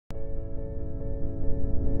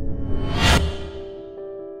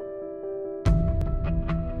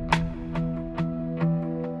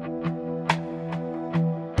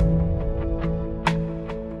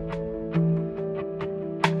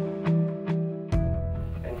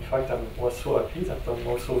fact, I was so happy that I'm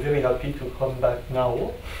also very happy to come back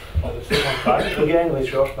now for the second time, again with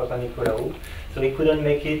Georges Papanicolaou. So he couldn't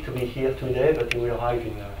make it to be here today, but he will arrive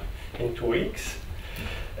in 2 weeks.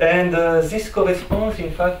 And this corresponds,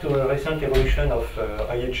 in fact, to a recent evolution of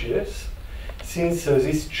IHES, since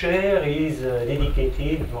this chair is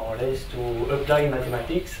dedicated more or less to applied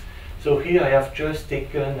mathematics. So here I have just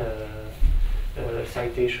taken a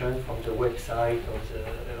citation from the website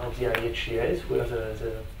of the IHES, where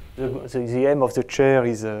the aim of the chair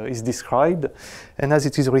is described. And as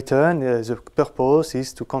it is written, the purpose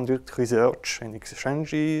is to conduct research and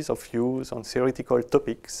exchanges of views on theoretical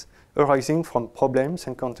topics arising from problems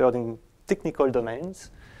encountered in technical domains,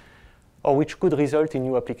 or which could result in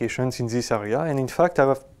new applications in this area. And in fact, I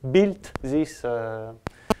have built this,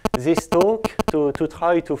 this talk to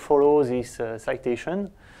try to follow this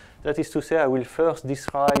citation. That is to say, I will first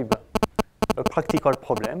describe a practical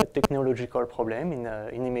problem, a technological problem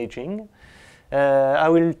in imaging. I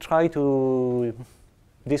will try to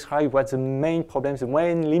describe what the main problems, the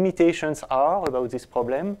main limitations are about this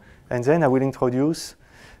problem, and then I will introduce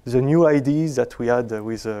the new ideas that we had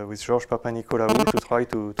with Georges Papanicolaou to try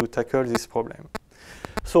to tackle this problem.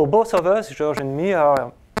 So both of us, Georges and me,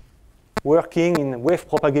 are working in wave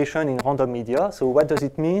propagation in random media. So what does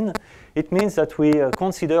it mean? It means that we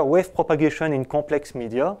consider wave propagation in complex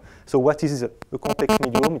media. So what is a complex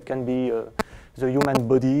medium? It can be the human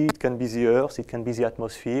body, it can be the Earth, it can be the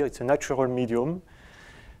atmosphere. It's a natural medium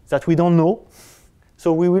that we don't know.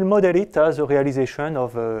 So we will model it as a realization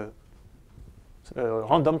of a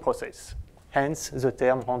random process, hence the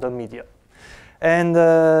term random media. And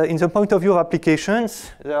in the point of view of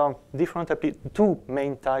applications, there are two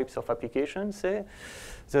main types of applications,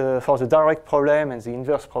 for the direct problem and the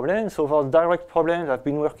inverse problem. So for the direct problem, I've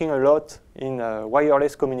been working a lot in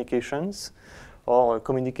wireless communications or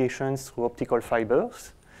communications through optical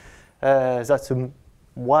fibers. That's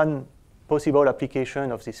one possible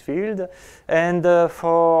application of this field. And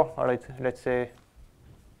for, let's say,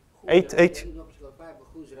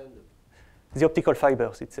 the optical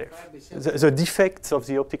fibers itself. The defects of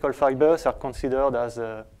the optical fibers are considered as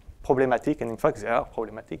problematic, and in fact they are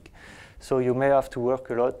problematic. So you may have to work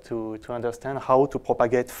a lot to understand how to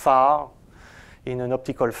propagate far in an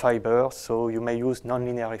optical fiber, so you may use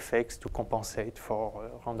nonlinear effects to compensate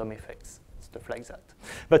for random effects, stuff like that.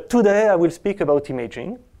 But today I will speak about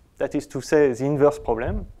imaging, that is to say the inverse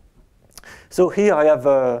problem. So here I have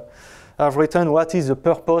I've written what is the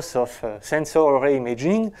purpose of sensor array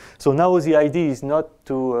imaging. So now the idea is not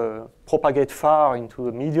to propagate far into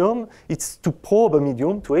a medium, it's to probe a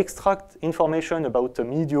medium, to extract information about a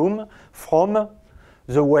medium from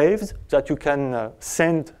the waves that you can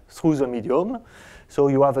send through the medium. So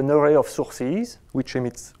you have an array of sources which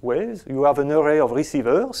emits waves, you have an array of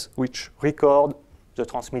receivers which record the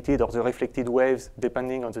transmitted or the reflected waves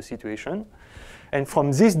depending on the situation. And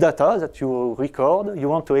from this data that you record, you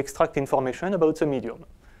want to extract information about the medium.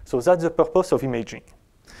 So that's the purpose of imaging.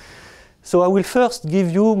 So I will first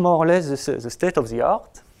give you more or less the state of the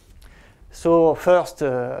art. So first,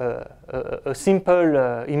 a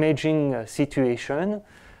simple imaging situation.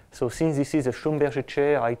 So since this is a Schlumberger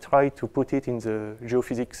chair, I try to put it in the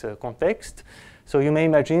geophysics context. So you may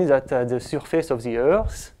imagine that at the surface of the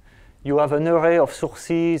Earth, you have an array of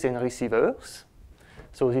sources and receivers.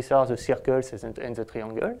 So these are the circles and the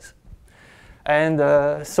triangles.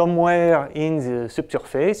 And somewhere in the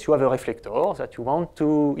subsurface, you have a reflector that you want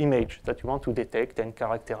to image, that you want to detect and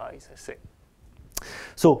characterize, I say.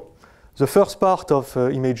 So the first part of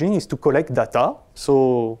imaging is to collect data.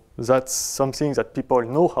 So that's something that people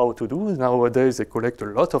know how to do. Nowadays, they collect a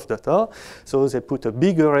lot of data. So they put a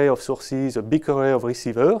big array of sources, a big array of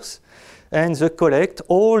receivers, and they collect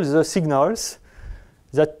all the signals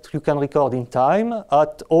that you can record in time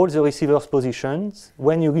at all the receiver's positions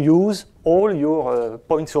when you use all your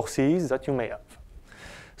point sources that you may have.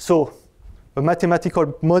 So a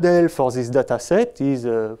mathematical model for this data set is,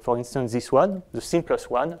 for instance, this one, the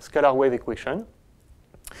simplest one, scalar wave equation.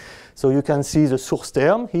 So you can see the source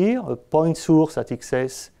term here, a point source at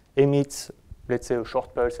xs emits, let's say, a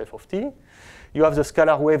short pulse f of t. You have the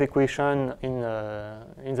scalar wave equation in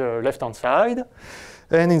the left-hand side.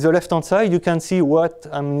 And in the left-hand side, you can see what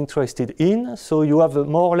I'm interested in. So you have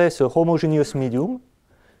more or less a homogeneous medium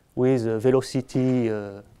with velocity,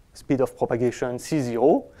 speed of propagation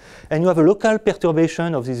c0. And you have a local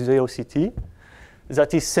perturbation of this velocity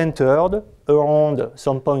that is centered around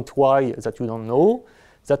some point y that you don't know,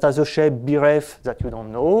 that has a shape bref that you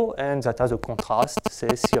don't know, and that has a contrast, say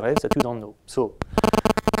cref, that you don't know. So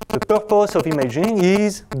the purpose of imaging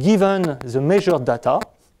is, given the measured data,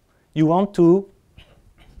 you want to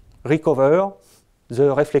recover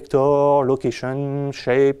the reflector, location,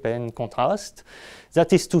 shape, and contrast.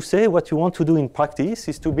 That is to say, what you want to do in practice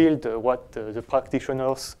is to build what the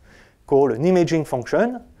practitioners call an imaging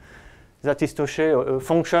function. That is to say, a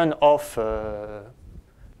function of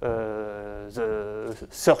the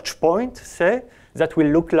search point, say, that will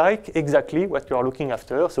look like exactly what you are looking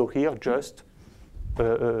after. So here, just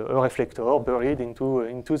a reflector buried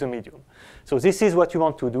into the medium. So this is what you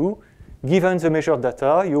want to do. Given the measured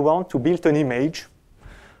data, you want to build an image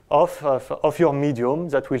of your medium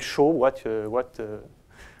that will show what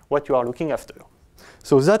you are looking after.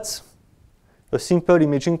 So that's a simple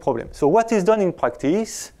imaging problem. So what is done in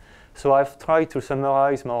practice? So I've tried to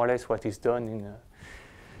summarize more or less what is done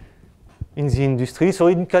in the industry. So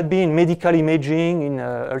it can be in medical imaging, in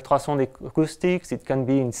ultrasound acoustics. It can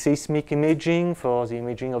be in seismic imaging for the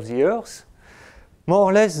imaging of the Earth. More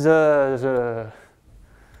or less, the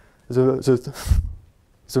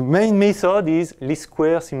main method is least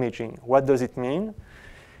squares imaging. What does it mean?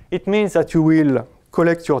 It means that you will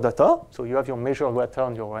collect your data. So you have your measured data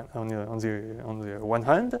on the one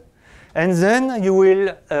hand. And then you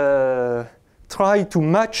will try to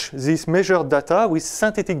match this measured data with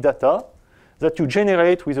synthetic data that you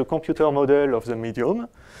generate with a computer model of the medium.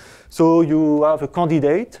 So you have a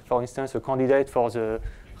candidate, for instance, a candidate for the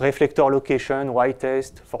reflector location, Y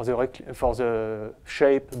test, for the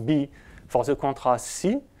shape, B, for the contrast,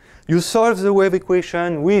 C. You solve the wave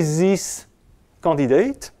equation with this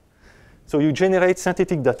candidate. So you generate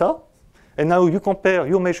synthetic data. And now you compare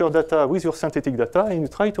your measured data with your synthetic data, and you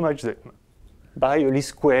try to match them by a least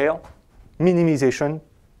square minimization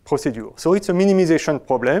procedure. So it's a minimization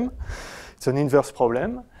problem. It's an inverse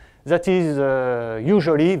problem that is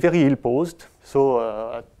usually very ill-posed. So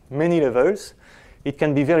at many levels, it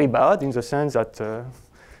can be very bad in the sense that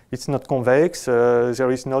it's not convex. There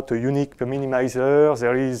is not a unique minimizer.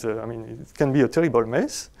 There is, it can be a terrible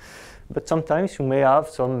mess. But sometimes you may have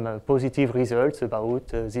some positive results about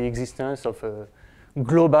the existence of a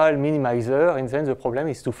global minimizer, and then the problem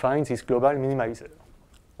is to find this global minimizer.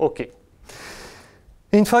 Okay.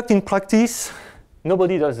 In fact, in practice,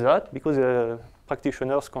 nobody does that because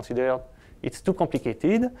practitioners consider it's too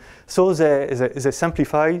complicated. So they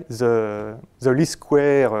simplify the least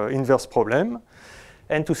square inverse problem.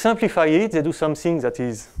 And to simplify it, they do something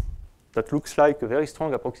that looks like a very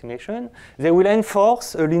strong approximation. They will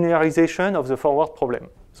enforce a linearization of the forward problem.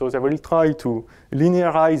 So they will try to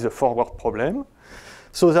linearize the forward problem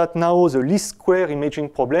so that now the least square imaging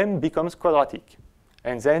problem becomes quadratic.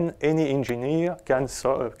 And then any engineer can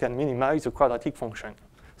minimize the quadratic function.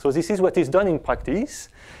 So this is what is done in practice.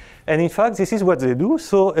 And in fact, this is what they do.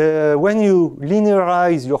 So when you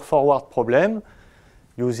linearize your forward problem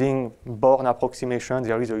using Born approximation,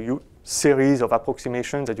 there is a series of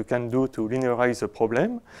approximations that you can do to linearize the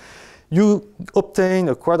problem. You obtain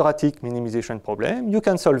a quadratic minimization problem. You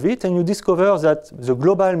can solve it, and you discover that the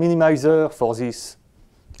global minimizer for this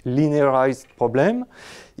linearized problem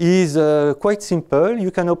is quite simple.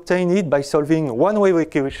 You can obtain it by solving one wave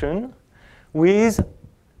equation with,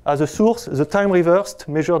 as a source, the time-reversed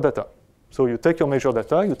measured data. So you take your measured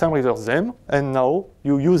data, you time-reverse them, and now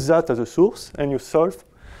you use that as a source, and you solve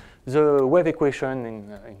the wave equation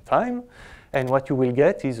in time. And what you will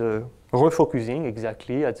get is a refocusing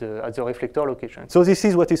exactly at the reflector location. So this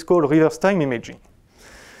is what is called reverse time imaging.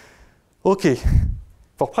 OK.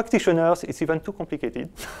 For practitioners, it's even too complicated.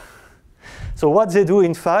 So what they do,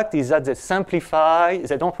 in fact, is that they simplify.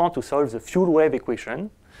 They don't want to solve the full wave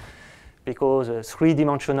equation because a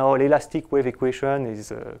three-dimensional elastic wave equation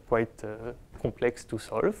is quite complex to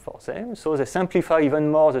solve for them. So they simplify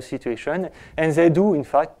even more the situation. And they do, in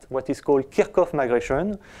fact, what is called Kirchhoff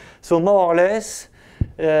migration. So more or less,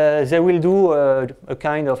 they will do a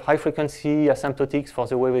kind of high-frequency asymptotics for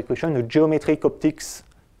the wave equation, a geometric optics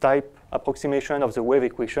type approximation of the wave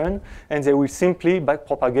equation, and they will simply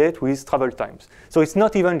backpropagate with travel times. So it's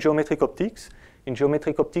not even geometric optics. In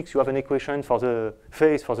geometric optics, you have an equation for the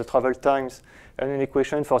phase, for the travel times, and an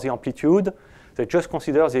equation for the amplitude. They just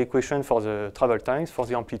consider the equation for the travel times, for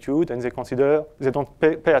the amplitude, and they don't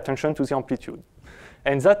pay attention to the amplitude.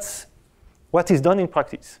 And that's what is done in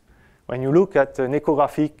practice. When you look at an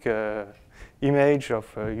echographic image of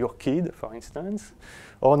your kid, for instance,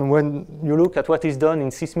 or when you look at what is done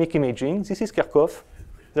in seismic imaging, this is Kirchhoff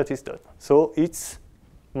that is done. So it's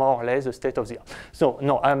more or less the state of the art. So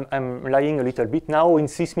no, I'm lying a little bit. Now in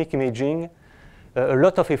seismic imaging, a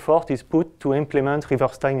lot of effort is put to implement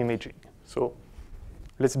reverse time imaging. So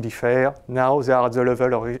let's be fair. Now they are at the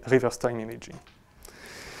level of reverse time imaging.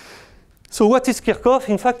 So what is Kirchhoff?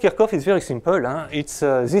 In fact, Kirchhoff is very simple. Huh? It's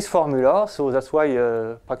this formula, so that's why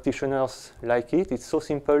practitioners like it. It's so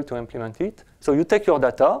simple to implement it. So you take your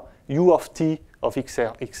data, u of t of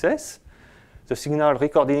xr, xs, the signal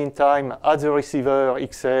recorded in time at the receiver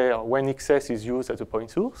xr when xs is used as a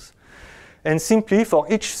point source. And simply for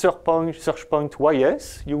each search point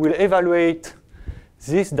ys, you will evaluate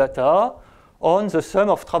this data on the sum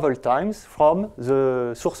of travel times from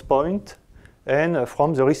the source point and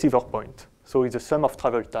from the receiver point. So it's the sum of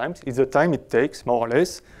travel times. It's the time it takes, more or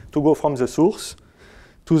less, to go from the source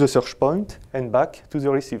to the search point and back to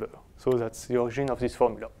the receiver. So that's the origin of this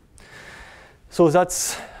formula. So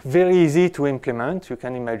that's very easy to implement. You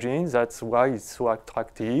can imagine that's why it's so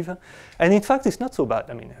attractive. And in fact, it's not so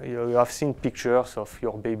bad. I mean, you have seen pictures of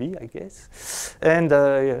your baby, I guess. And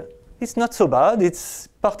it's not so bad. It's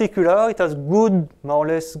particular. It has good, more or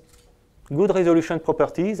less, good resolution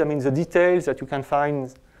properties. I mean, the details that you can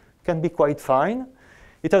find can be quite fine.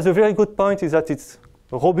 It has a very good point is that it's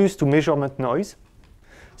robust to measurement noise.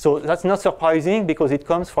 So that's not surprising because it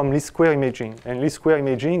comes from least square imaging. And least square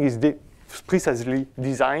imaging is precisely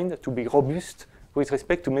designed to be robust with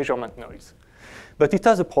respect to measurement noise. But it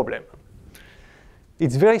has a problem.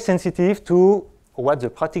 It's very sensitive to what the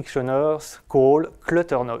practitioners call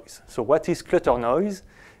clutter noise. So what is clutter noise?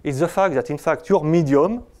 It's the fact that, in fact, your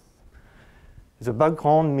medium, the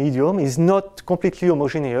background medium, is not completely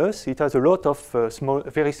homogeneous. It has a lot of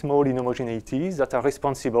very small inhomogeneities that are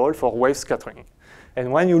responsible for wave scattering.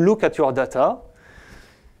 And when you look at your data,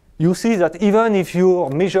 you see that even if your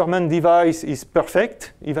measurement device is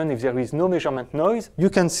perfect, even if there is no measurement noise, you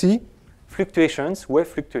can see fluctuations, wave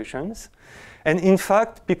fluctuations. And in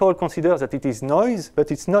fact, people consider that it is noise,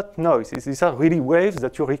 but it's not noise. These are really waves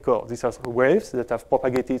that you record. These are waves that have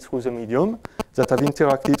propagated through the medium, that have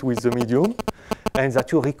interacted with the medium, and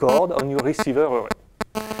that you record on your receiver array.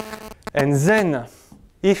 And then,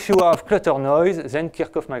 if you have clutter noise, then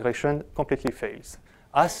Kirchhoff migration completely fails.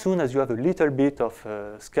 As soon as you have a little bit of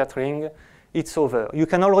scattering, it's over. You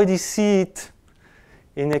can already see it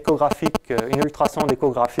in echographic, in ultrasound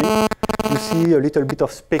echography. You see a little bit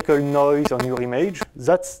of speckled noise on your image.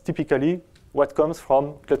 That's typically what comes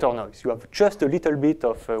from clutter noise. You have just a little bit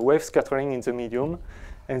of wave scattering in the medium,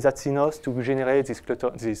 and that's enough to generate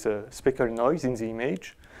this speckled noise in the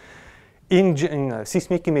image. In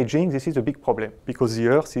seismic imaging, this is a big problem because the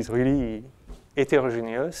Earth is really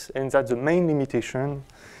heterogeneous, and that's the main limitation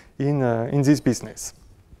in this business.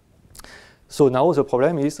 So now the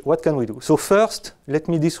problem is, what can we do? So first, let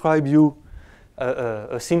me describe you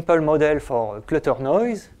a simple model for clutter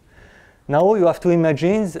noise. Now you have to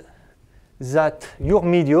imagine that your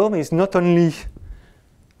medium is not only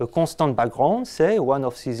a constant background, say 1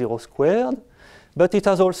 of C0 squared, but it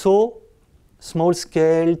has also small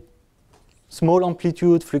scale, small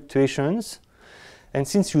amplitude fluctuations. And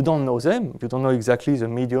since you don't know them, you don't know exactly the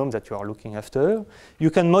medium that you are looking after, you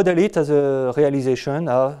can model it as a realization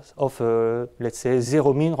of a, let's say,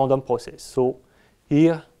 zero mean random process. So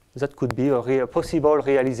here, that could be a possible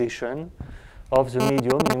realization of the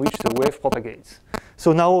medium in which the wave propagates.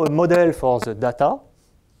 So now a model for the data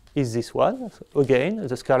is this one. So again,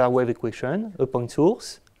 the scalar wave equation, a point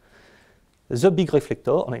source, the big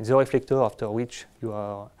reflector, I mean the reflector after which you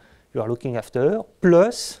are looking after,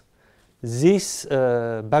 plus this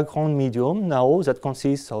background medium now that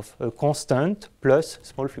consists of a constant plus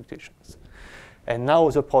small fluctuations. And now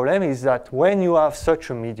the problem is that when you have such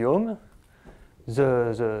a medium,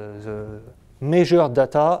 the measured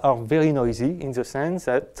data are very noisy in the sense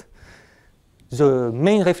that the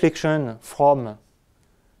main reflection from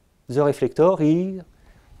the reflector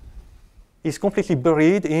is completely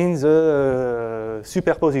buried in the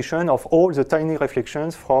superposition of all the tiny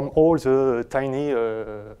reflections from all the tiny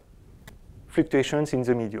fluctuations in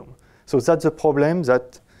the medium. So that's the problem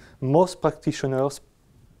that most practitioners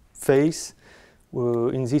face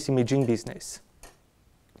in this imaging business.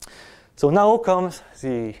 So now comes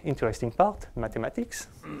the interesting part, mathematics.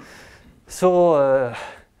 So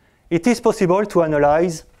it is possible to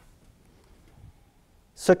analyze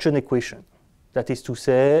such an equation. That is to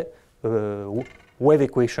say, a wave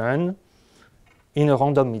equation in a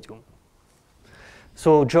random medium.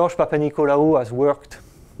 So George Papanicolaou has worked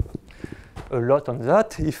a lot on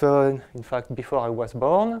that, in fact, before I was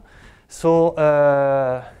born. So,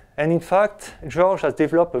 and in fact, George has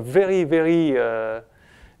developed a very, very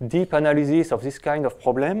deep analysis of this kind of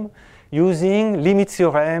problem using limit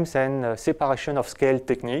theorems and separation of scale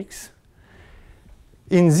techniques.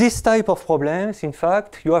 In this type of problems, in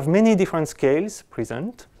fact, you have many different scales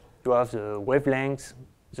present. You have the wavelength,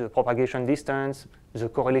 the propagation distance, the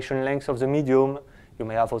correlation length of the medium. You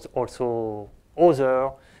may have also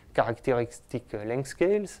other characteristic length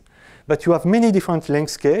scales. But you have many different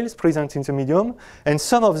length scales present in the medium, and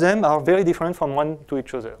some of them are very different from one to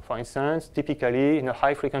each other. For instance, typically in a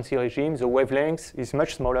high-frequency regime, the wavelength is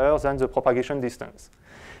much smaller than the propagation distance.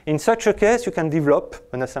 In such a case, you can develop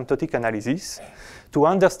an asymptotic analysis to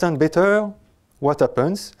understand better what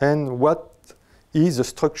happens and what is the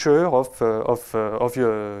structure of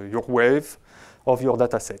your wave, of your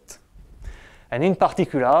data set. And in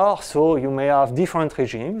particular, so you may have different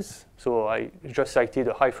regimes. So I just cited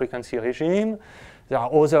a high-frequency regime. There are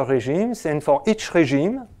other regimes. And for each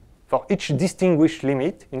regime, for each distinguished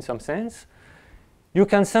limit, in some sense, you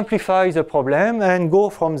can simplify the problem and go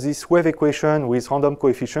from this wave equation with random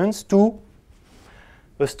coefficients to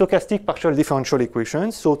a stochastic partial differential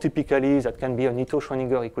equation. So typically, that can be an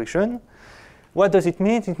Ito-Schrödinger equation. What does it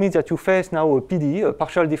mean? It means that you face now a PD, a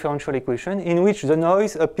partial differential equation, in which the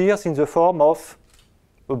noise appears in the form of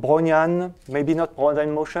a Brownian, maybe not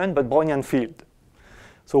Brownian motion, but Brownian field.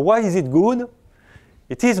 So why is it good?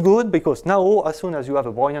 It is good because now, as soon as you have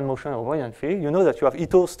a Brownian motion or Brownian field, you know that you have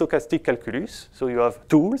Ito stochastic calculus. So you have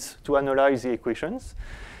tools to analyze the equations.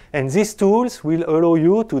 And these tools will allow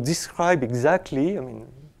you to describe exactly,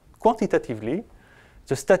 quantitatively,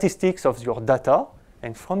 the statistics of your data.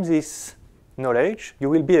 And from this knowledge, you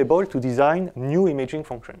will be able to design new imaging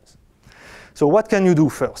functions. So what can you do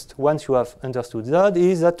first, once you have understood that,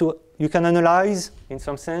 is that you can analyze, in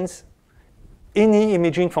some sense, any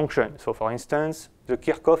imaging function. So for instance, the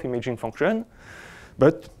Kirchhoff imaging function,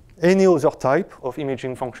 but any other type of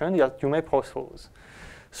imaging function that you may propose.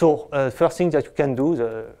 So first thing that you can do,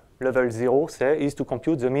 the level 0, say, is to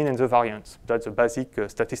compute the mean and the variance. That's the basic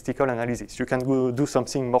statistical analysis. You can go do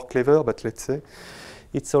something more clever, but let's say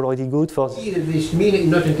it's already good for this mean is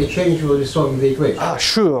not interchangeable with solving the equation. Ah,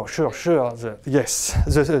 sure. Yes.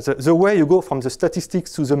 The way you go from the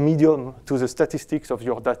statistics to the medium to the statistics of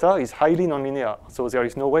your data is highly nonlinear. So there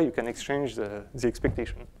is no way you can exchange the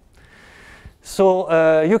expectation.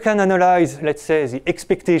 So you can analyze, let's say, the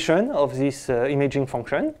expectation of this imaging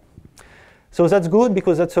function. So that's good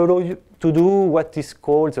because that allows you to do what is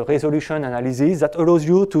called the resolution analysis. That allows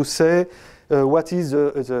you to say what is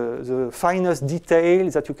the finest detail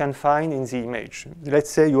that you can find in the image. Let's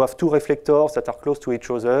say you have two reflectors that are close to each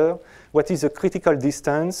other. What is the critical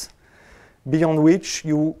distance beyond which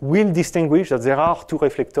you will distinguish that there are two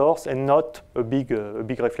reflectors and not a big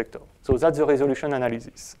reflector? So that's the resolution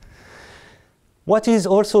analysis. What is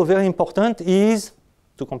also very important is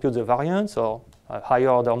to compute the variance or a higher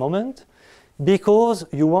order moment, because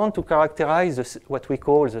you want to characterize what we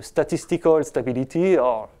call the statistical stability,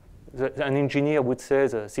 or an engineer would say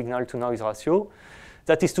the signal-to-noise ratio.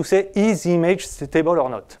 That is to say, is the image stable or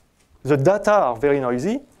not? The data are very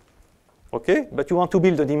noisy, okay, but you want to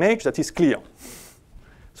build an image that is clear.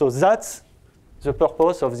 So that's the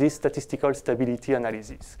purpose of this statistical stability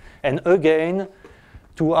analysis. And again,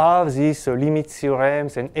 to have these limit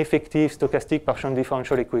theorems and effective stochastic partial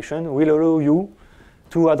differential equation will allow you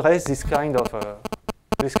to address this kind of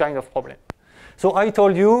problem. So I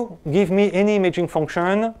told you, give me any imaging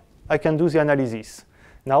function, I can do the analysis.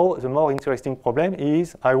 Now, the more interesting problem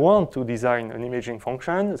is I want to design an imaging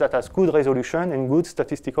function that has good resolution and good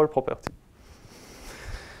statistical property.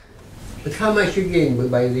 But how much you gain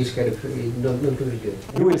by this kind of non-collision?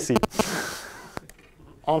 You will see.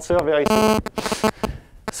 Answer very soon.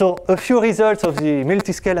 So a few results of the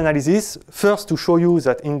multiscale analysis. First, to show you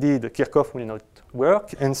that indeed Kirchhoff will not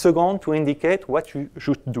work, and second, to indicate what you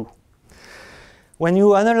should do. When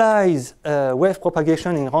you analyze wave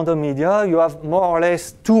propagation in random media, you have more or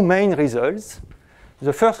less two main results.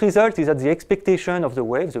 The first result is that the expectation of the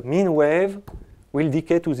wave, the mean wave, will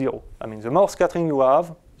decay to 0. The more scattering you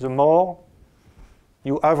have, the more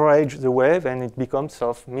you average the wave, and it becomes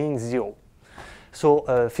of mean 0.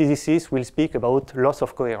 So physicists will speak about loss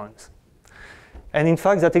of coherence. And in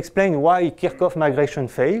fact, that explains why Kirchhoff migration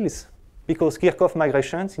fails, because Kirchhoff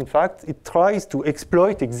migrations, in fact, it tries to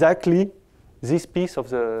exploit exactly this piece of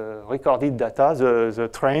the recorded data, the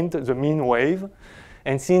trend, the mean wave.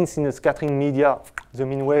 And since in the scattering media, the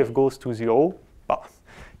mean wave goes to 0,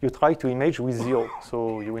 you try to image with 0,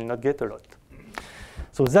 so you will not get a lot.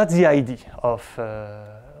 So that's the idea of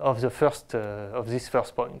this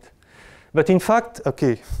first point. But in fact,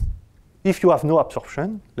 okay, if you have no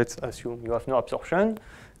absorption, let's assume you have no absorption,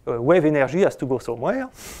 wave energy has to go somewhere.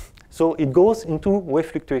 So it goes into wave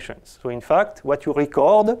fluctuations. So in fact, what you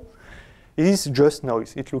record is just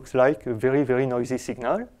noise. It looks like a very, very noisy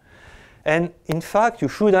signal. And in fact, you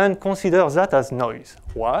shouldn't consider that as noise.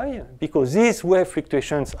 Why? Because these wave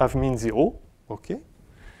fluctuations have mean 0, okay?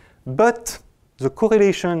 But the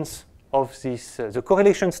correlations of this, the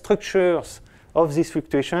correlation structures of these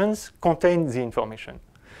fluctuations contain the information.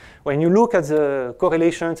 When you look at the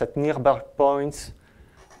correlations at nearby points,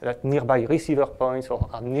 at nearby receiver points, or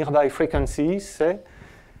at nearby frequencies, say,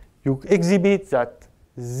 you exhibit that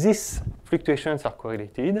these fluctuations are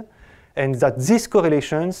correlated, and that these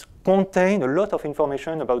correlations contain a lot of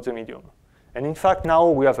information about the medium. And in fact, now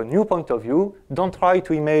we have a new point of view. Don't try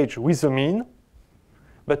to image with the mean,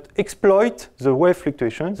 but exploit the wave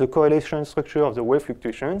fluctuations, the correlation structure of the wave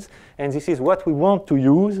fluctuations, and this is what we want to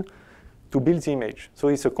use to build the image. So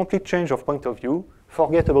it's a complete change of point of view.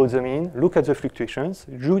 Forget about the mean, look at the fluctuations,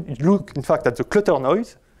 look, in fact, at the clutter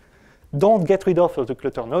noise. Don't get rid of the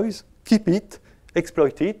clutter noise, keep it,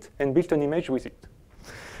 exploit it, and build an image with it.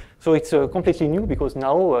 So it's completely new because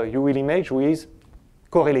now you will image with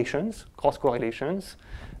correlations, cross correlations,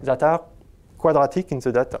 that are quadratic in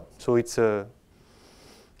the data. So it's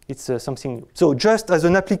something new. So just as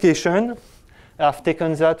an application, I've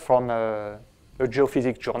taken that from a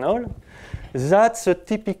geophysics journal. That's a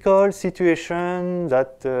typical situation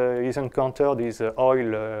that is encountered is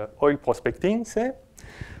oil prospecting, say.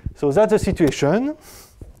 So that's the situation.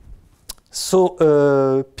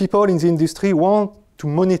 So people in the industry want to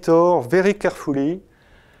monitor very carefully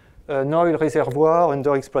an oil reservoir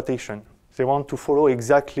under exploitation. They want to follow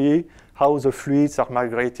exactly how the fluids are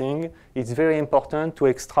migrating. It's very important to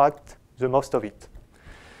extract the most of it.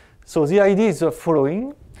 So the idea is the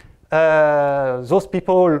following. Those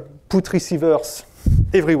people put receivers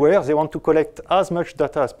everywhere. They want to collect as much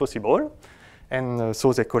data as possible. And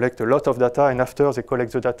so they collect a lot of data. And after they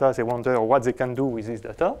collect the data, they wonder what they can do with this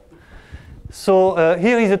data. So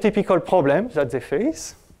here is a typical problem that they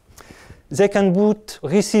face. They can put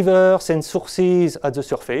receivers and sources at the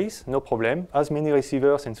surface, no problem. As many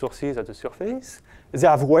receivers and sources at the surface. They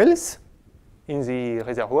have wells in the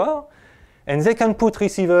reservoir. And they can put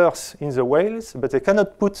receivers in the wells, but they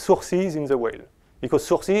cannot put sources in the well, because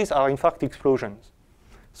sources are in fact explosions.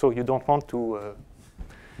 So you don't want to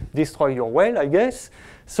destroy your well, I guess.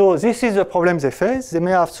 So this is the problem they face. They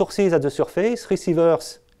may have sources at the surface,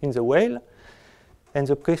 receivers in the well. And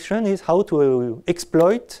the question is how to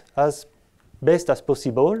exploit as best as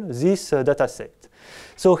possible this data set.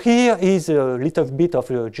 So here is a little bit of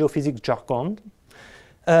geophysics jargon.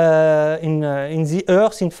 In the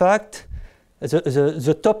Earth, in fact,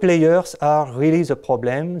 the top layers are really the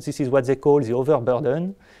problem. This is what they call the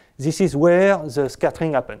overburden. This is where the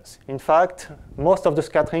scattering happens. In fact, most of the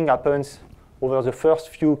scattering happens over the first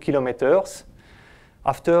few kilometers.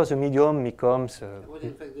 After the medium becomes What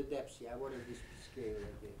in fact the depth? Yeah, what is this scale?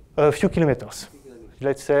 a few kilometers.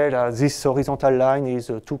 Let's say this horizontal line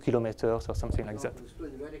is 2 kilometers or something like that.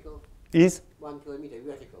 Vertical? Is 1 kilometer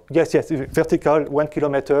vertical. yes, vertical 1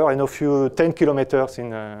 kilometer and a few 10 kilometers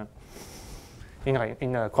in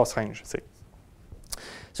cross range, say.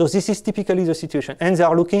 So this is typically the situation. And they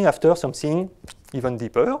are looking after something even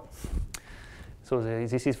deeper. So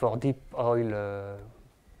this is for deep oil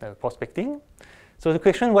prospecting. So the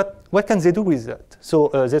question, what can they do with that? So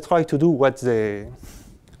they try to do what they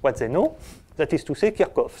know, that is to say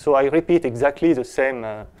Kirchhoff. So I repeat exactly the same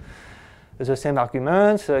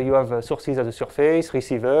arguments. You have sources at the surface,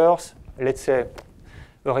 receivers, let's say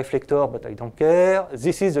a reflector, but I don't care.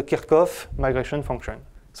 This is the Kirchhoff migration function.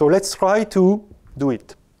 So let's try to do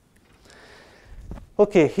it.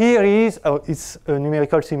 Okay, here is, it's a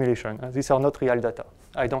numerical simulation. These are not real data.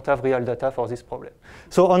 I don't have real data for this problem.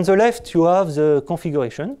 So on the left, you have the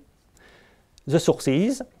configuration, the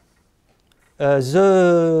sources,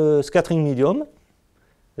 the scattering medium,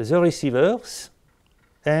 the receivers,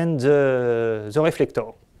 and the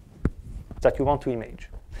reflector that you want to image.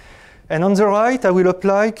 And on the right, I will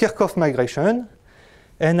apply Kirchhoff migration,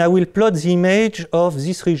 and I will plot the image of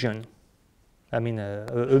this region. I mean,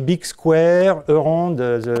 a big square around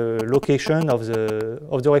the location of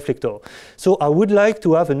the reflector. So I would like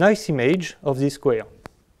to have a nice image of this square.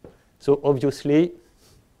 So obviously,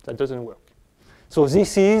 that doesn't work. So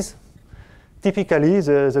this is typically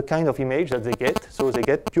the kind of image that they get. So they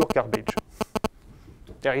get pure garbage.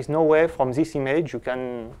 There is no way from this image you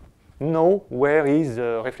can know where is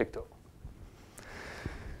the reflector.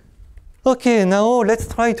 Okay, now let's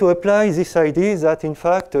try to apply this idea that in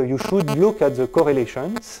fact you should look at the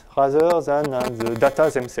correlations rather than at the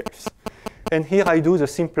data themselves. And here I do the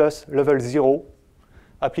simplest level 0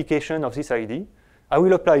 application of this idea. I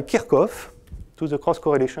will apply Kirchhoff to the cross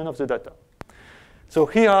correlation of the data. So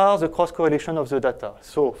here are the cross correlation of the data.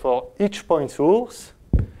 So for each point source,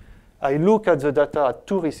 I look at the data at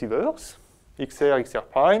 2 receivers, XR, XR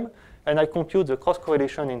prime, and I compute the cross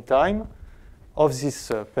correlation in time of this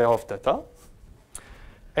pair of data.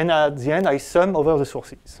 And at the end, I sum over the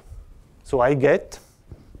sources. So I get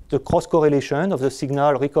the cross correlation of the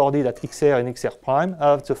signal recorded at XR and XR prime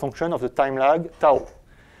have the function of the time lag tau.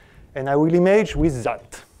 And I will image with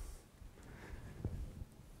that.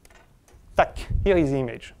 Tac, here is the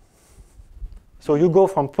image. So you go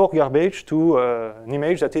from pure garbage to an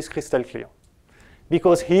image that is crystal clear.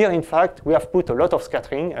 Because here, in fact, we have put a lot of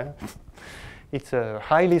scattering. It's a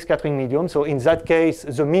highly scattering medium. So in that case,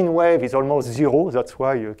 the mean wave is almost 0. That's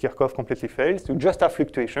why Kirchhoff completely fails. You just have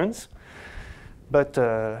fluctuations. But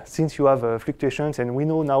since you have fluctuations, and we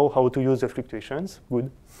know now how to use the fluctuations, good,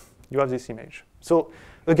 you have this image. So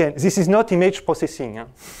again, this is not image processing.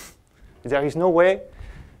 There is no way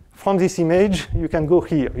from this image you can go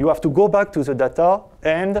here. You have to go back to the data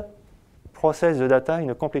and process the data in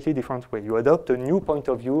a completely different way. You adopt a new point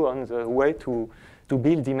of view on the way to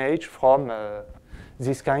build image from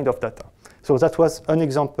this kind of data. So that was an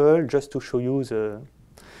example just to show you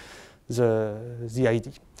the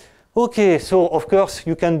idea. Okay, so of course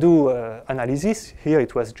you can do analysis. Here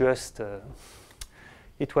it was just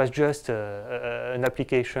an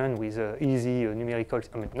application with easy numerical,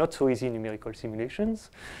 I mean not so easy numerical simulations.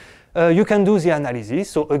 You can do the analysis.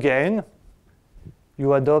 So again,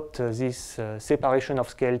 you adopt this separation of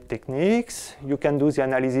scale techniques. You can do the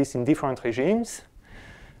analysis in different regimes.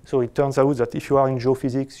 So it turns out that if you are in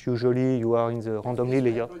geophysics, usually you are in the randomly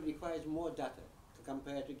layered. This requires more data to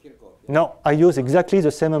compare to Kirchhoff. No, I use exactly the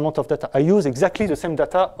same amount of data. I use exactly the same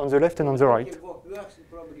data on the left and on the right. Kirchhoff works, it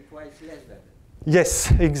probably requires less data.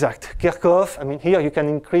 Yes, exact. Kirchhoff, I mean, here you can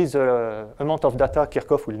increase the amount of data.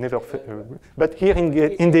 Kirchhoff will never, but here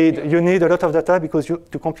indeed, you need a lot of data because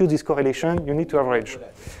to compute this correlation, you need to average.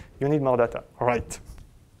 You need more data, right.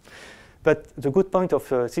 But the good point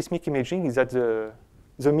of seismic imaging is that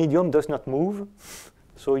the medium does not move,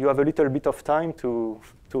 so you have a little bit of time to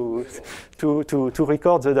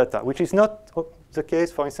record the data, which is not the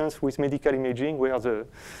case, for instance, with medical imaging, where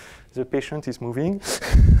the patient is moving.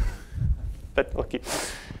 But okay,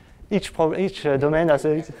 each domain has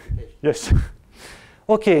a yes.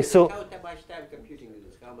 Okay, so How much time computing is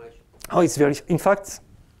this? How much? Oh, it's very. In fact,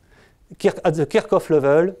 at the Kirchhoff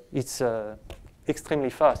level, it's extremely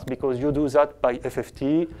fast because you do that by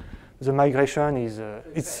FFT. The migration is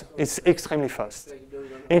it's extremely fast.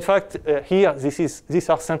 In fact, here these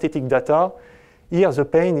are synthetic data. Here the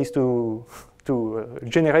pain is to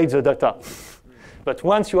generate the data. But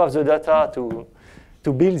once you have the data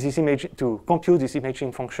to build this image, to compute this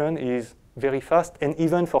imaging function is very fast. And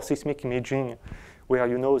even for seismic imaging, where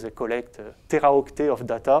they collect teraoctet of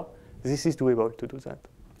data, this is doable to do that.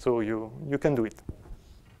 So you can do it.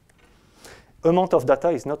 Amount of data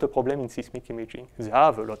is not a problem in seismic imaging. They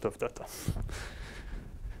have a lot of data.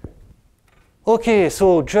 Okay,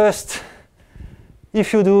 so just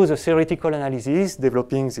if you do the theoretical analysis,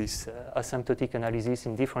 developing this asymptotic analysis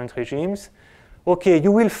in different regimes, okay,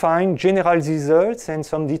 you will find general results and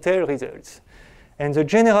some detailed results. And the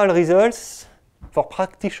general results for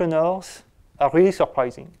practitioners are really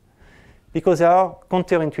surprising because they are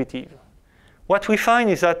counterintuitive. What we find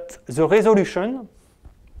is that the resolution,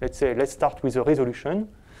 let's start with the resolution,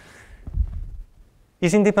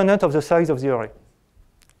 is independent of the size of the array.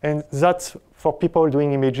 And that, for people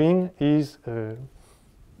doing imaging, is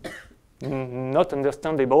not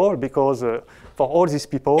understandable because for all these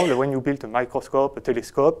people, when you build a microscope, a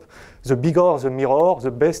telescope, the bigger the mirror, the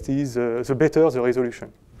better the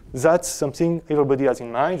resolution. That's something everybody has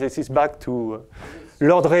in mind. This is back to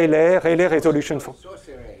Lord Rayleigh resolution.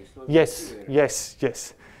 Yes.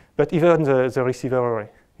 But even the receiver array.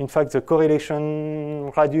 In fact, the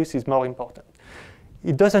correlation radius is more important.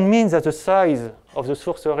 It doesn't mean that the size of the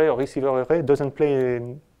source array or receiver array doesn't play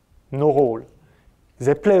no role.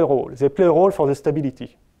 They play a role. They play a role for the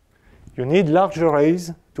stability. You need large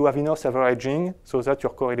arrays to have enough averaging so that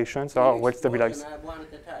your correlations are well stabilized.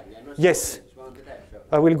 Yes,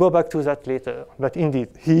 I will go back to that later. But indeed,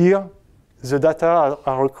 here, the data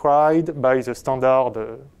are required by the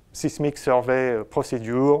standard seismic survey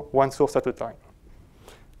procedure, one source at a time.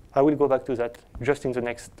 I will go back to that just in the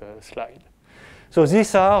next slide. So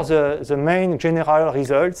these are the main general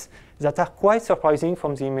results that are quite surprising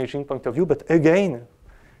from the imaging point of view. But again,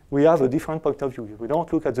 we have a different point of view. We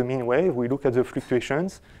don't look at the mean wave, we look at the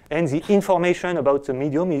fluctuations. And the information about the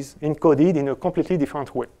medium is encoded in a completely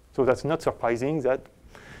different way. So that's not surprising that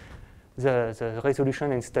the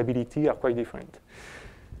resolution and stability are quite different.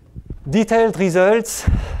 Detailed results,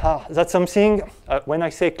 that's something, when I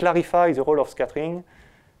say clarify the role of scattering,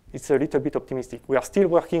 it's a little bit optimistic. We are still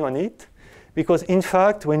working on it. Because in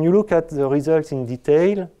fact, when you look at the results in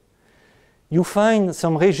detail, you find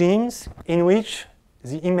some regimes in which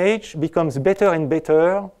the image becomes better and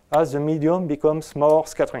better as the medium becomes more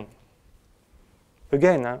scattering.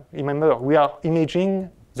 again, remember, we are imaging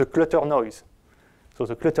the clutter noise. So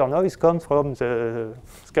the clutter noise comes from the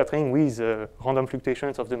scattering with random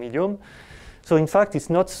fluctuations of the medium. So in fact, it's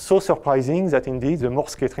not so surprising that indeed the more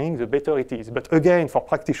scattering, the better it is. But again, for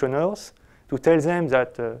practitioners, to tell them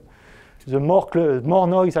that the more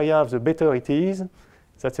noise I have, the better it is,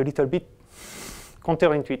 that's a little bit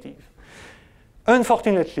counterintuitive.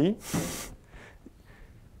 Unfortunately,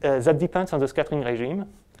 that depends on the scattering regime.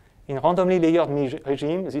 In randomly layered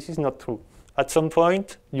regime, this is not true. At some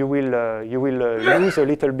point, you will lose a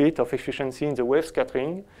little bit of efficiency in the wave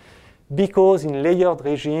scattering because in layered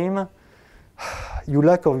regime, you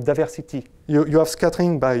lack of diversity. You have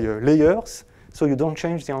scattering by layers, so you don't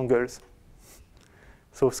change the angles.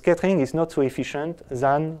 So scattering is not so efficient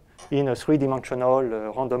than in a three-dimensional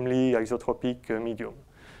randomly isotropic medium.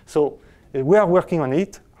 So we are working on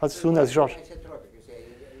it as soon as George.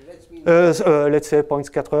 Let's say point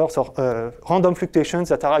scatterers or random fluctuations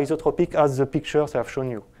that are isotropic as the pictures I have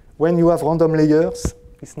shown you. When you have random layers,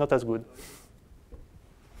 it's not as good.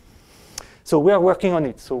 So we are working on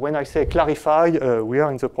it. So when I say clarify, we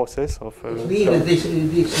are in the process of... It means that this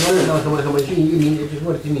not homogeneous, you mean,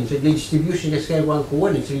 what it means? So the distribution is scale one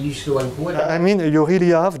coordinate, reduced to one coordinate? I mean, you really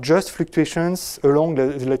have just fluctuations along,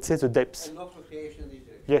 let's say, the depths. And no fluctuation in this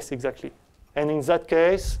direction. Yes, exactly. And in that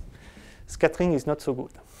case, scattering is not so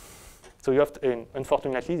good. So you have to, and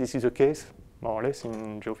unfortunately, this is the case, more or less,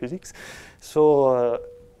 in geophysics. So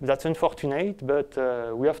that's unfortunate, but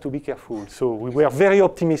we have to be careful. So we were very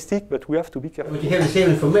optimistic, but we have to be careful. But you have the same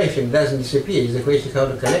information, it doesn't disappear. It's the question how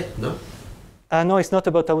to collect, no? No, it's not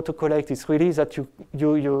about how to collect. It's really that you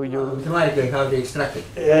automatically how to extract it.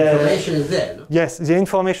 The information is there, no? Yes, the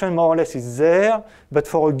information more or less is there, but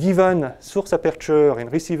for a given source aperture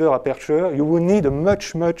and receiver aperture, you will need a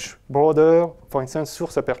much, much broader, for instance,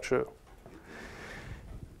 source aperture.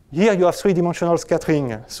 Here you have three-dimensional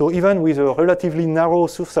scattering. So even with a relatively narrow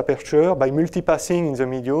source aperture, by multipassing in the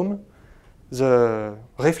medium, the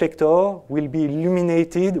reflector will be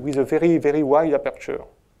illuminated with a very, very wide aperture.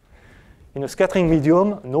 In a scattering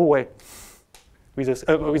medium, no way. With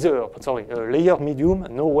a layered medium,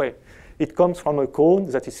 no way. It comes from a cone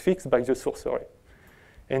that is fixed by the source array.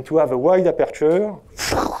 And to have a wide aperture,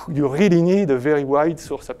 you really need a very wide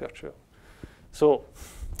source aperture. So,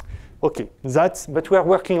 okay, but we are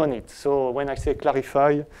working on it. So when I say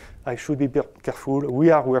clarify, I should be careful. We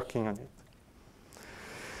are working on it.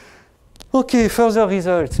 Okay, further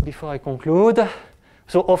results before I conclude.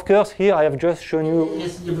 So of course, here I have just shown you.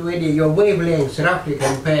 Yes, your wavelengths roughly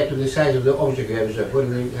compared to the size of the object you have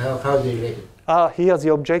observed. How are they related? Here the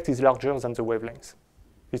object is larger than the wavelength.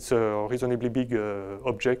 It's a reasonably big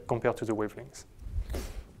object compared to the wavelengths.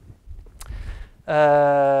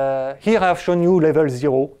 Here I have shown you level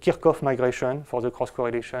 0, Kirchhoff migration for the cross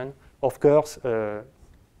correlation. Of course,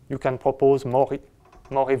 you can propose more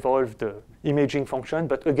evolved imaging function,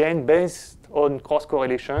 but again, based on cross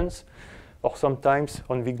correlations, or sometimes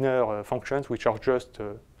on Wigner functions, which are just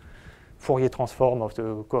Fourier transform of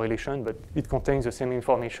the correlation, but it contains the same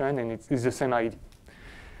information and it's the same idea.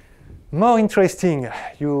 More interesting,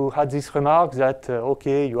 you had this remark that,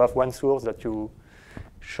 okay, you have one source that you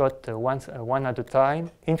shot one at a time.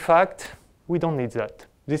 In fact, we don't need that.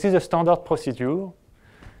 This is a standard procedure,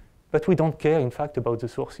 but we don't care, in fact, about the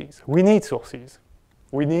sources. We need sources.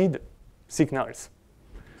 We need signals.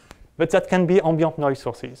 But that can be ambient noise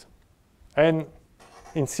sources. And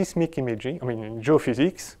in seismic imaging, I mean, in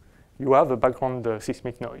geophysics, you have a background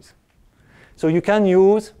seismic noise. So you can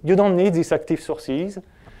use, you don't need these active sources.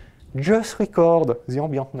 Just record the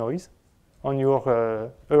ambient noise on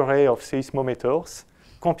your array of seismometers,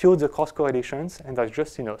 compute the cross correlations, and that's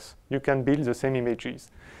just enough. You can build the same images.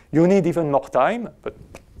 You need even more time but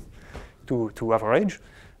to average,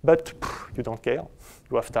 but you don't care.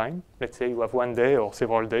 You have time. Let's say you have 1 day or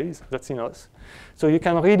several days. That's enough. So you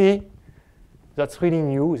can really, that's really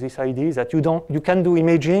new, this idea that you can do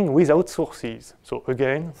imaging without sources. So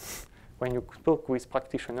again, when you talk with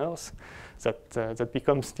practitioners, that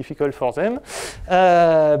becomes difficult for them.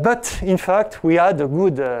 But in fact, we had a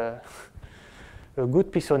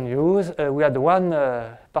good piece of news. We had one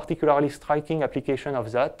particularly striking application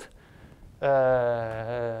of that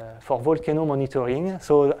for volcano monitoring.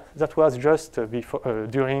 So that was just before,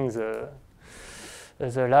 during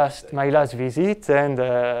my last visit, and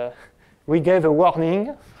we gave a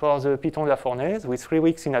warning for the Piton de la Fournaise with 3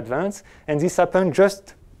 weeks in advance, and this happened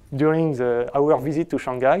just during our visit to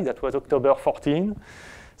Shanghai. That was October 14.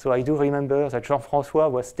 So I do remember that Jean-François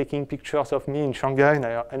was taking pictures of me in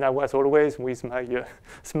Shanghai, and I was always with my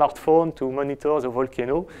smartphone to monitor the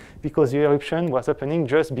volcano because the eruption was happening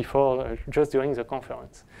just during the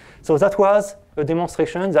conference. So that was a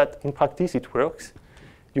demonstration that in practice it works.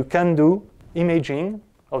 You can do imaging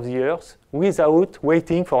of the Earth without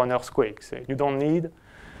waiting for an earthquake. So you don't need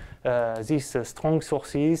these strong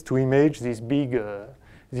sources to image this big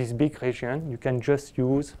region. You can just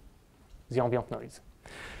use the ambient noise.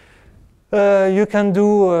 You can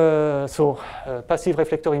do, passive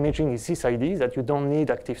reflector imaging is this idea that you don't need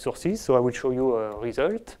active sources, so I will show you a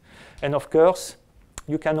result. And of course,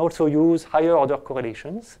 you can also use higher order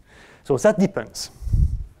correlations. So that depends.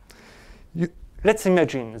 Let's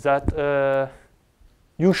imagine that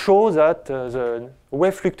you show that the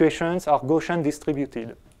wave fluctuations are Gaussian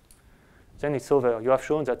distributed. Then it's over. You have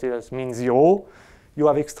shown that it has mean 0. You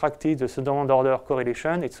have extracted the second order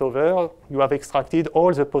correlation, it's over. You have extracted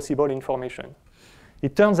all the possible information.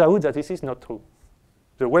 It turns out that this is not true.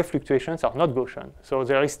 The wave fluctuations are not Gaussian. So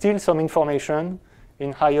there is still some information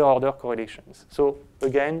in higher order correlations. So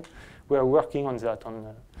again, we are working on that,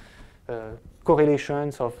 on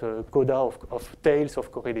correlations of coda, of tails of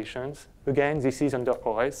correlations. Again, this is under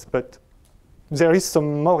ProRes, but there is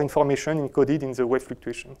some more information encoded in the wave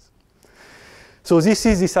fluctuations. So this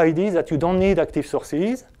is this idea that you don't need active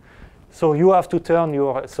sources. So you have to turn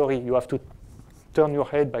your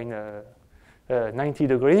head by 90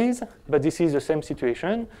 degrees, but this is the same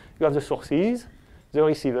situation. You have the sources, the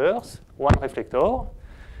receivers, one reflector.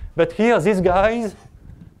 But here, these guys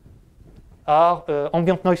are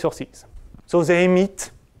ambient noise sources. So they emit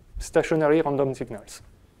stationary random signals.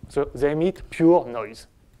 So they emit pure noise.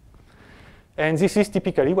 And this is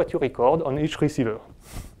typically what you record on each receiver.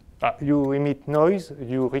 You emit noise,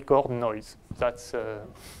 you record noise. That's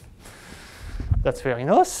very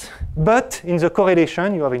nice. But in the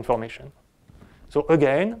correlation, you have information. So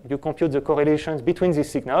again, you compute the correlations between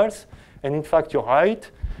these signals. And in fact, you're right.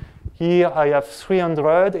 Here I have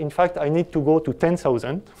 300. In fact, I need to go to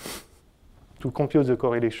 10,000 to compute the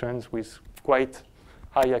correlations with quite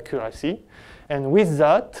high accuracy. And with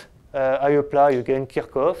that, I apply again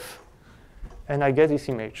Kirchhoff. And I get this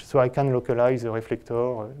image. So I can localize the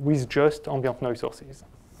reflector with just ambient noise sources.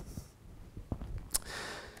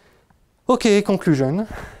 OK, conclusion.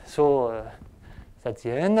 So that's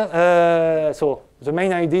the end. So the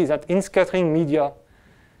main idea is that in scattering media,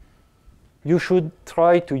 you should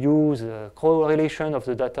try to use correlation of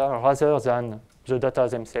the data rather than the data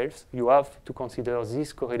themselves. You have to consider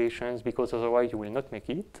these correlations because otherwise you will not make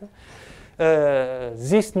it.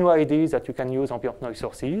 This new idea is that you can use ambient noise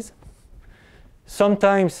sources.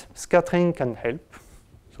 Sometimes scattering can help.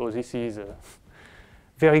 So this is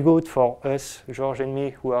very good for us, George and me,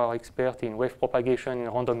 who are experts in wave propagation in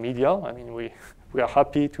random media. I mean, we are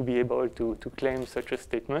happy to be able to claim such a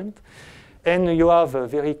statement. And you have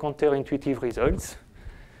very counterintuitive results.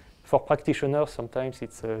 For practitioners, sometimes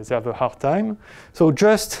they have a hard time. So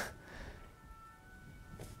just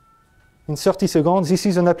in 30 seconds, this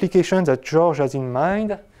is an application that George has in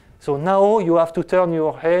mind. So now you have to turn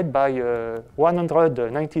your head by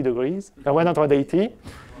 190 degrees, 180.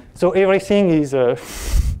 So everything is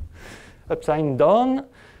upside down.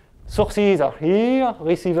 Sources are here,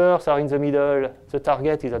 receivers are in the middle, the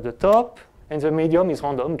target is at the top, and the medium is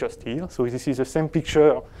random just here. So this is the same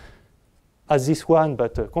picture as this one,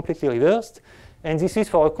 but completely reversed. And this is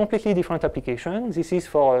for a completely different application. This is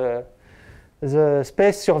for the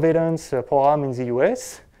space surveillance program in the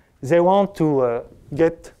US. They want to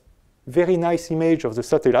get very nice image of the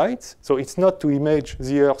satellites. So it's not to image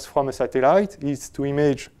the Earth from a satellite, it's to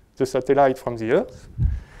image the satellite from the Earth.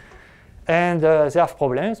 And they have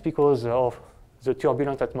problems because of the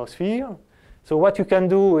turbulent atmosphere. So what you can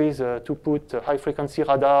do is to put high-frequency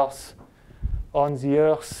radars on the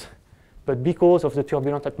Earth, but because of the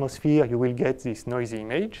turbulent atmosphere, you will get this noisy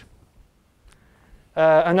image.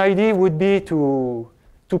 An idea would be to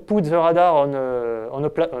put the radar on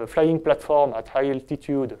a flying platform at high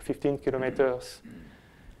altitude, 15 kilometers.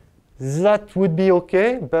 That would be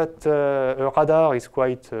OK, but a radar is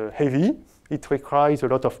quite heavy. It requires a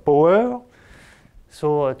lot of power.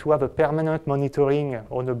 So to have a permanent monitoring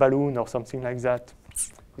on a balloon or something like that,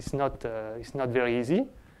 it's not very easy.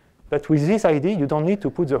 But with this idea, you don't need to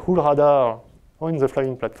put the whole radar on the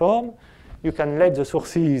flying platform. You can let the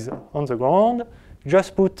sources on the ground,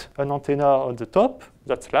 just put an antenna on the top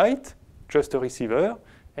that's light, just a receiver,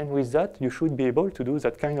 and with that, you should be able to do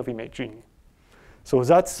that kind of imaging. So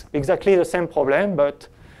that's exactly the same problem, but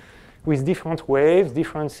with different waves,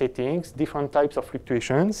 different settings, different types of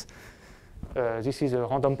fluctuations. This is a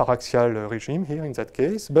random paraxial regime here in that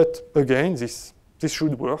case, but again, this this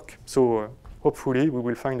should work. So hopefully we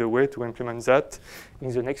will find a way to implement that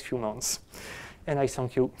in the next few months. And I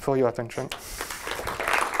thank you for your attention.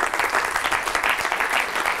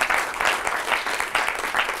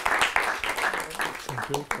 Thank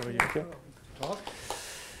you for your talk.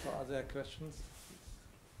 Are there questions?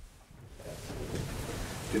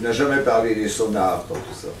 Tu n'as jamais parlé des sonars dans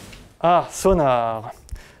tout ça. Ah, sonar.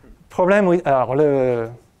 Problème with, alors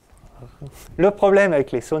le problème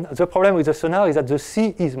avec les sonars, the problem with the sonar is that the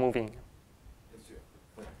sea is moving.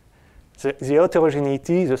 The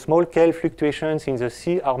heterogeneity, the small scale fluctuations in the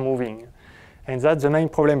sea are moving. And that's the main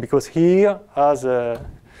problem, because here, as I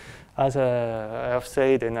have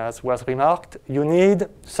said and as was remarked, you need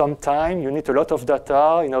some time, you need a lot of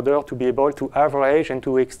data in order to be able to average and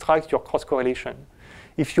to extract your cross-correlation.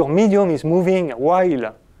 If your medium is moving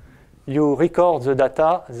while you record the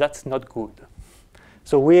data, that's not good.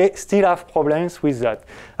 So we still have problems with that.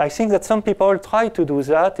 I think that some people try to do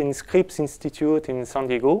that in Scripps Institute in San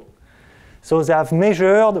Diego. So they have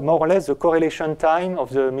measured more or less the correlation time of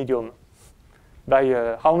the medium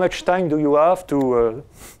by how much time do you have to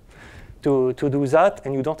do that,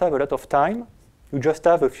 and you don't have a lot of time. You just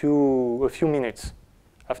have a few minutes.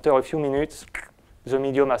 After a few minutes, the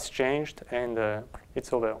medium has changed and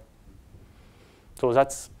it's over. So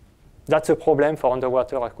that's a problem for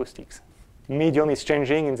underwater acoustics. Medium is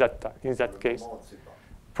changing in that case.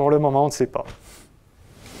 Pour le moment, on ne sait pas.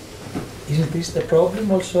 Isn't this the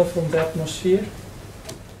problem also from the atmosphere?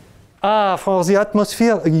 Ah, for the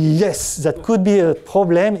atmosphere, yes, that could be a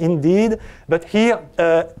problem indeed. But here,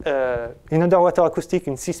 in underwater acoustic,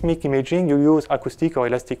 in seismic imaging, you use acoustic or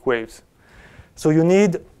elastic waves. So you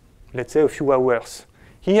need, let's say, a few hours.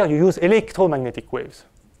 Here, you use electromagnetic waves.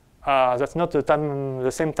 That's not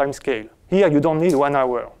the same time scale. Here, you don't need 1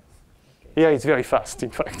 hour. Here, it's very fast, in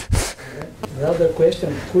fact. Another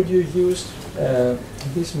question, could you use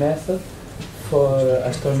this method for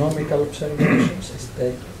astronomical observations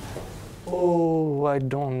instead? Oh, I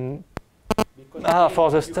don't.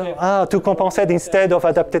 For the star. To compensate instead of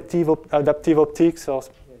adaptive optics, or.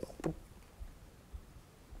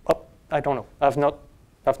 Oh, I don't know. I've not.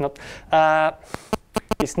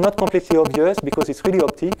 It's not completely obvious because it's really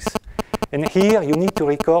optics, and here you need to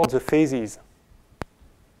record the phases.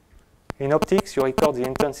 In optics, you record the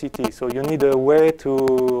intensity, so you need a way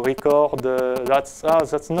to record that's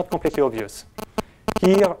not completely obvious.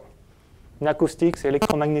 Here, in acoustics,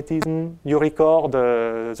 electromagnetism, you record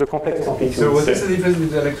the complex amplitude. So what is the difference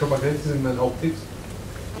with electromagnetism and optics?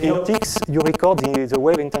 In optics, you record the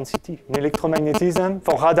wave intensity. In electromagnetism,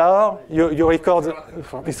 for radar, you record,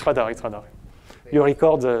 it's radar. You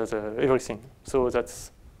record everything. So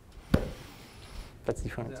that's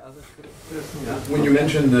different. When you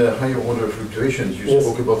mentioned the higher order fluctuations, you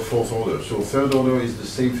spoke about fourth order. So third order is the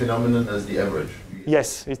same phenomenon as the average?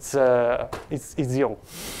 Yes, it's zero.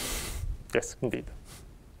 Yes, indeed.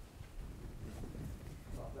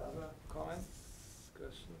 Other comments,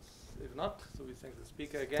 questions? If not, so we thank the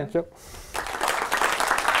speaker again. Thank you.